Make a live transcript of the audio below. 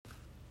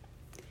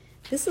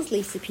This is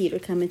Lisa Peter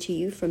coming to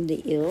you from the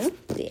E.E.L,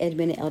 the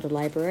Edwina Elder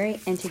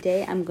Library, and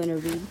today I'm going to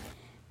read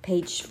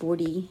page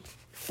 40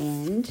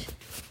 and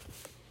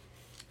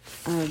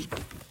I'm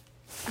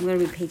going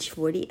to read page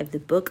 40 of the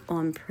book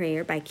on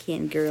prayer by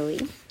Ken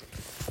Gurley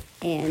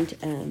and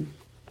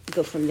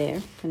go from there.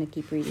 I'm going to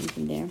keep reading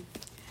from there.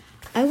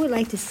 I would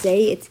like to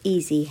say it's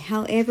easy.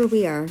 However,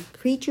 we are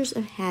creatures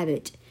of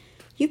habit.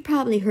 You've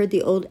probably heard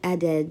the old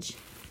adage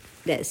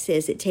that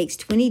says it takes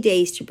 20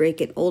 days to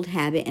break an old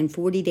habit and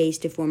 40 days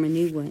to form a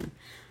new one.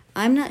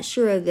 I'm not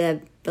sure of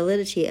the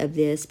validity of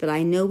this, but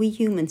I know we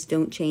humans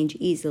don't change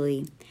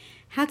easily.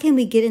 How can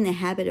we get in the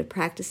habit of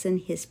practicing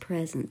His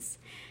presence?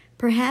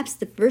 Perhaps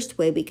the first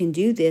way we can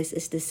do this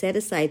is to set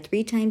aside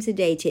 3 times a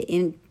day to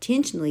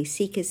intentionally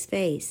seek His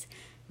face.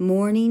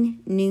 Morning,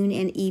 noon,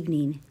 and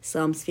evening,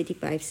 Psalms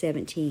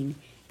 55:17,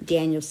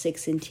 Daniel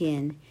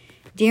 6:10.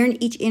 During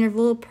each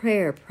interval of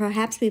prayer,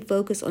 perhaps we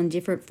focus on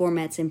different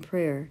formats in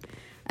prayer.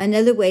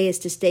 Another way is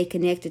to stay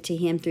connected to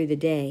Him through the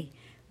day.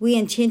 We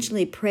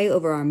intentionally pray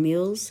over our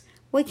meals.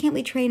 Why can't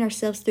we train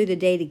ourselves through the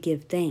day to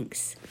give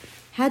thanks?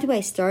 How do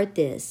I start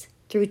this?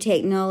 Through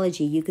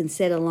technology, you can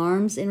set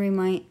alarms and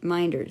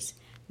reminders.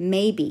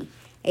 Maybe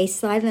a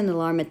silent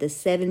alarm at the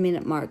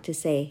 7-minute mark to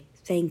say,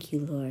 "Thank you,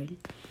 Lord."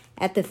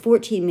 At the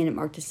 14-minute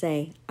mark to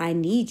say, "I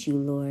need you,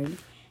 Lord."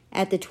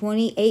 At the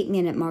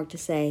 28-minute mark to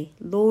say,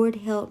 "Lord,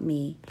 help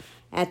me."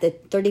 At the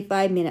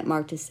 35-minute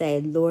mark to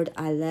say, "Lord,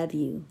 I love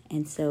you,"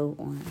 and so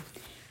on.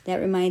 That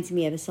reminds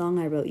me of a song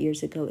I wrote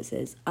years ago. It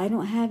says, "I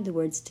don't have the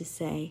words to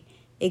say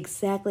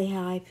exactly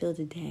how I feel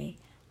today.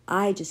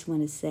 I just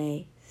want to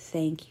say,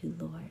 thank you,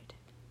 Lord.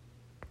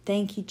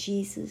 Thank you,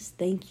 Jesus.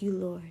 Thank you,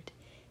 Lord.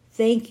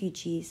 Thank you,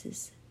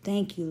 Jesus.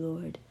 Thank you,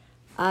 Lord.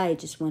 I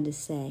just want to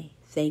say,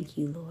 thank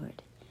you,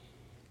 Lord."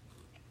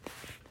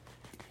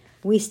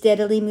 We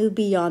steadily move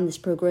beyond this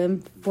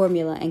program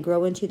formula and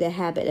grow into the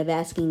habit of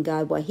asking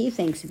God what He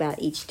thinks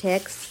about each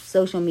text,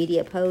 social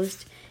media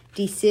post,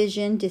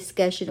 decision,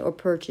 discussion, or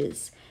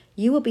purchase.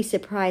 You will be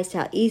surprised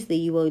how easily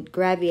you will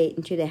gravitate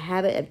into the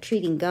habit of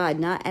treating God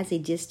not as a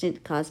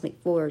distant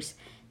cosmic force,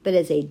 but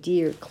as a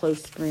dear,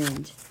 close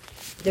friend.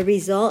 The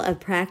result of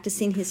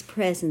practicing His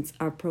presence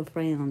are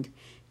profound.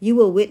 You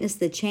will witness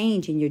the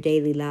change in your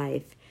daily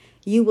life.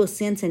 You will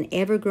sense an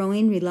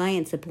ever-growing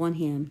reliance upon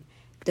Him.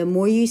 The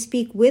more you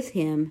speak with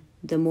Him,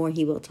 the more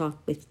He will talk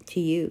to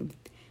you.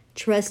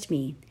 Trust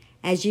me,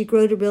 as you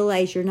grow to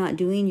realize you're not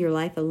doing your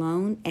life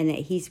alone and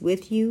that He's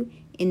with you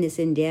in this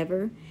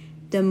endeavor,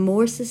 the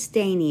more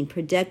sustaining,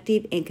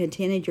 productive, and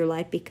contented your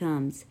life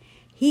becomes.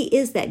 He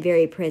is that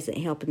very present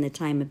help in the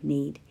time of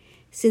need.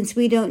 Since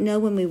we don't know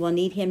when we will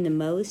need Him the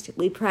most,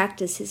 we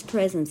practice His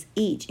presence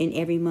each and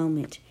every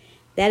moment.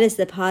 That is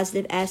the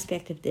positive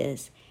aspect of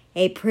this.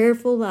 A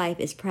prayerful life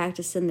is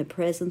practicing the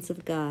presence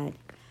of God.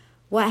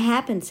 What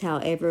happens,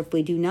 however, if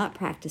we do not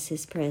practice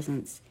His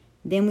presence?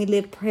 Then we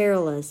live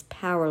prayerless,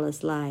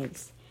 powerless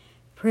lives.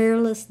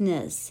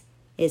 Prayerlessness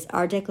is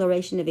our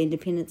declaration of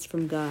independence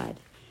from God.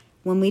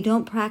 When we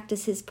don't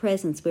practice His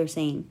presence, we're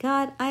saying,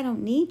 "God, I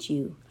don't need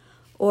you."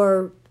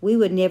 Or we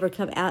would never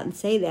come out and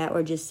say that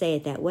or just say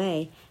it that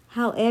way.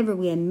 However,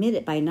 we admit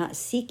it by not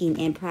seeking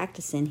and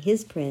practicing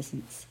His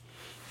presence.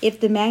 If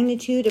the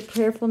magnitude of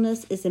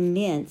prayerfulness is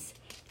immense,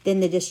 then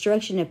the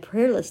destruction of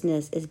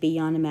prayerlessness is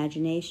beyond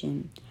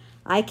imagination.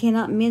 I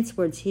cannot mince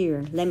words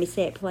here. Let me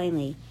say it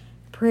plainly.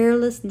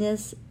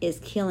 Prayerlessness is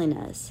killing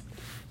us.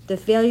 The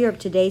failure of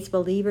today's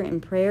believer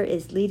in prayer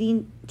is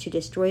leading to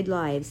destroyed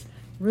lives,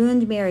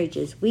 ruined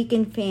marriages,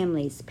 weakened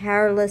families,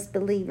 powerless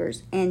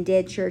believers, and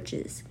dead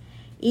churches.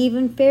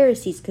 Even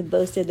Pharisees could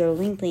boast of their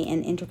lengthy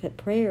and intricate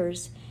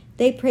prayers.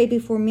 They prayed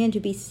before men to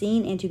be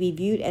seen and to be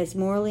viewed as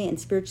morally and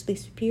spiritually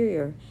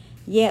superior.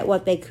 Yet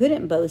what they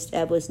couldn't boast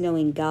of was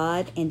knowing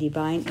God and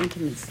divine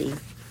intimacy.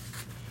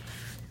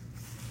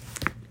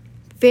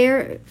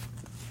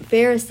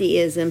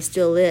 Phariseeism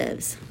still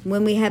lives.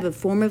 When we have a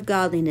form of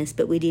godliness,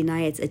 but we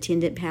deny its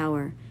attendant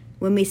power.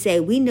 When we say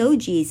we know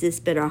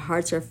Jesus, but our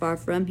hearts are far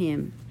from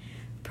Him.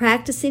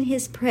 Practicing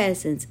His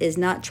presence is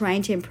not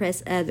trying to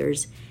impress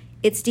others.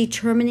 It's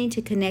determining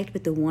to connect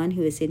with the one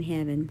who is in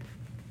heaven.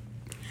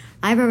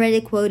 I've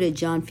already quoted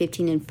John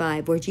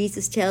 15:5, where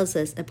Jesus tells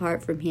us,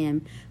 apart from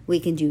Him, we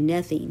can do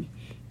nothing.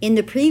 In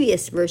the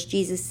previous verse,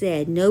 Jesus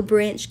said, "No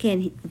branch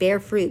can bear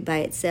fruit by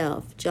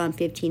itself," John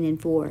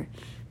 15:4.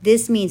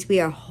 This means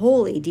we are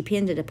wholly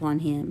dependent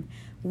upon Him.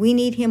 We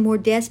need Him more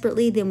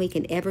desperately than we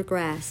can ever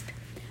grasp.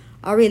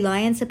 Our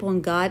reliance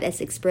upon God as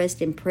expressed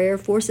in prayer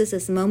forces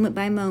us moment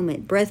by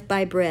moment, breath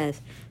by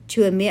breath,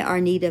 to admit our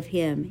need of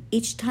Him.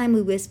 Each time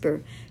we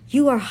whisper,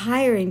 "You are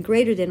higher and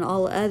greater than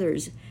all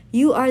others.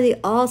 You are the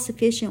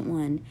all-sufficient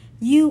one.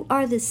 You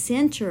are the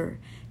center.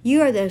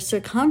 You are the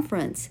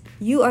circumference.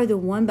 You are the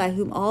one by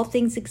whom all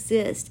things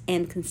exist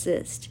and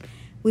consist."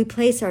 We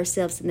place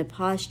ourselves in the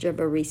posture of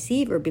a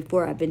receiver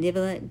before a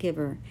benevolent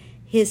giver.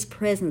 His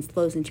presence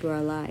flows into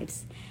our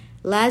lives.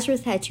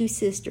 Lazarus had 2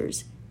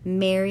 sisters,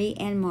 Mary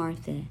and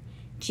Martha.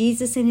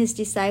 Jesus and His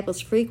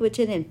disciples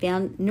frequented and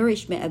found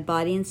nourishment of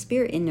body and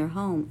spirit in their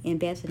home in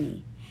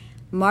Bethany.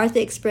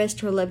 Martha expressed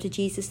her love to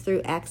Jesus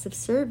through acts of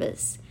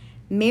service.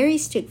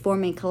 Mary's took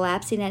form in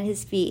collapsing at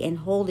his feet and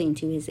holding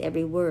to his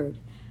every word.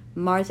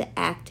 Martha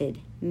acted,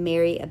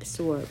 Mary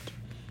absorbed.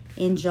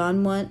 In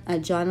John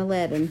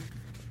 11,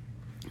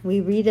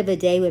 we read of a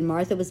day when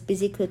Martha was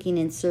busy cooking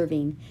and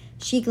serving.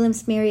 She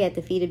glimpsed Mary at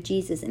the feet of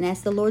Jesus and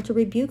asked the Lord to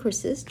rebuke her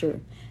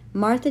sister.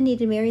 Martha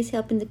needed Mary's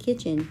help in the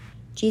kitchen.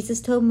 Jesus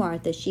told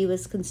Martha she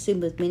was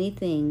consumed with many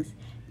things,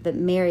 but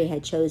Mary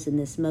had chosen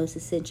this most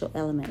essential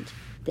element,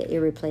 the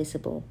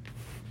irreplaceable.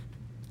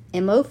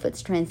 In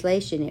Moffat's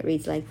translation, it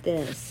reads like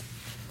this.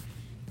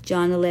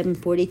 John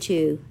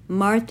 11:42.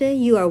 Martha,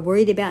 you are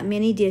worried about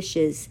many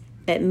dishes,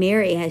 but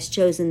Mary has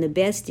chosen the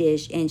best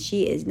dish, and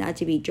she is not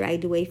to be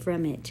dragged away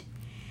from it.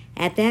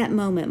 At that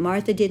moment,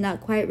 Martha did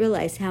not quite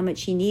realize how much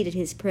she needed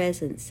his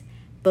presence.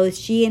 Both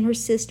she and her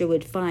sister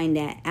would find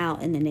that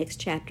out in the next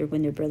chapter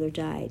when their brother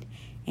died,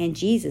 and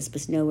Jesus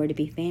was nowhere to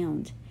be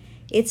found.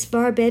 It's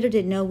far better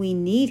to know we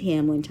need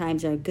him when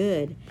times are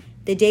good.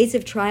 The days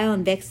of trial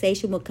and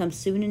vexation will come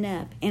soon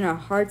enough, and our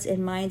hearts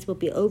and minds will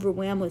be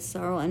overwhelmed with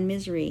sorrow and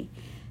misery.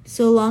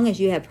 So long as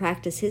you have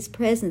practiced his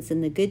presence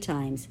in the good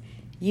times,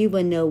 you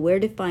will know where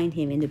to find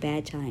him in the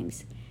bad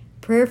times.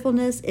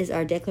 Prayerfulness is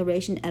our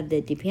declaration of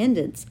the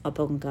dependence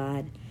upon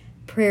God.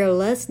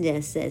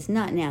 Prayerlessness says,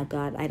 not now,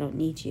 God, I don't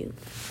need you.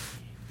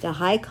 The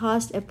high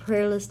cost of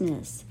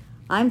prayerlessness.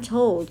 I'm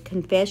told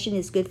confession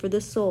is good for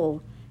the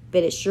soul,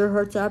 but it sure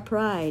hurts our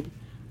pride.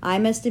 I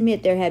must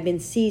admit there have been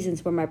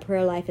seasons where my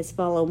prayer life has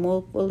fallen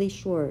woefully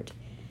short.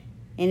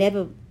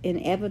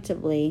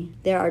 Inevitably,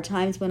 there are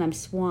times when I'm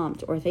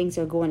swamped or things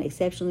are going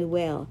exceptionally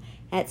well.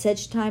 At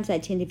such times, I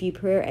tend to view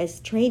prayer as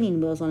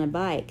training wheels on a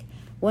bike.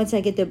 Once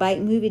I get the bike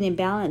moving in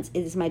balance,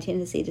 it is my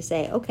tendency to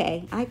say,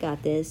 okay, I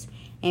got this,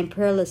 and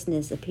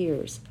prayerlessness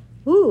appears.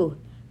 Whew,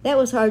 that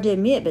was hard to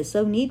admit, but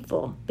so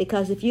needful,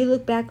 because if you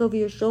look back over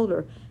your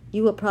shoulder,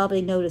 you will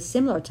probably notice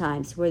similar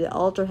times where the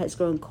altar has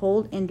grown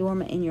cold and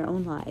dormant in your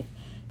own life.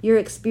 Your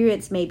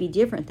experience may be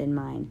different than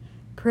mine.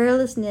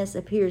 Prayerlessness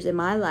appears in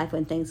my life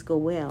when things go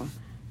well.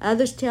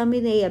 Others tell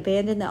me they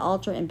abandon the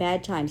altar in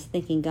bad times,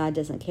 thinking God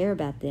doesn't care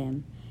about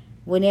them.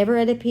 Whenever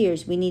it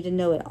appears, we need to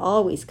know it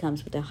always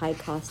comes with a high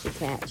cost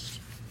attached.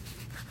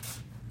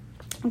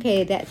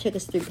 Okay, that took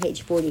us through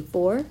page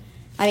 43.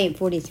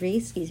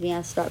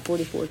 I'll start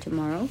 44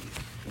 tomorrow.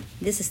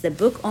 This is the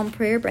Book on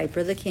Prayer by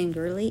Brother Ken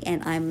Gurley,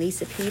 and I'm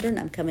Lisa Peter, and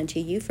I'm coming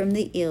to you from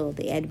the E.E.L,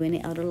 the Edwina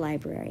Elder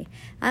Library.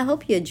 I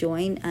hope you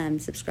join,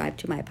 subscribe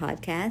to my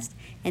podcast,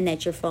 and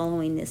that you're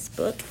following this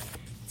book.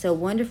 It's a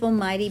wonderful,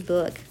 mighty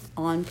book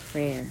on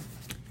prayer.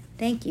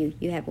 Thank you.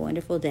 You have a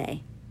wonderful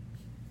day.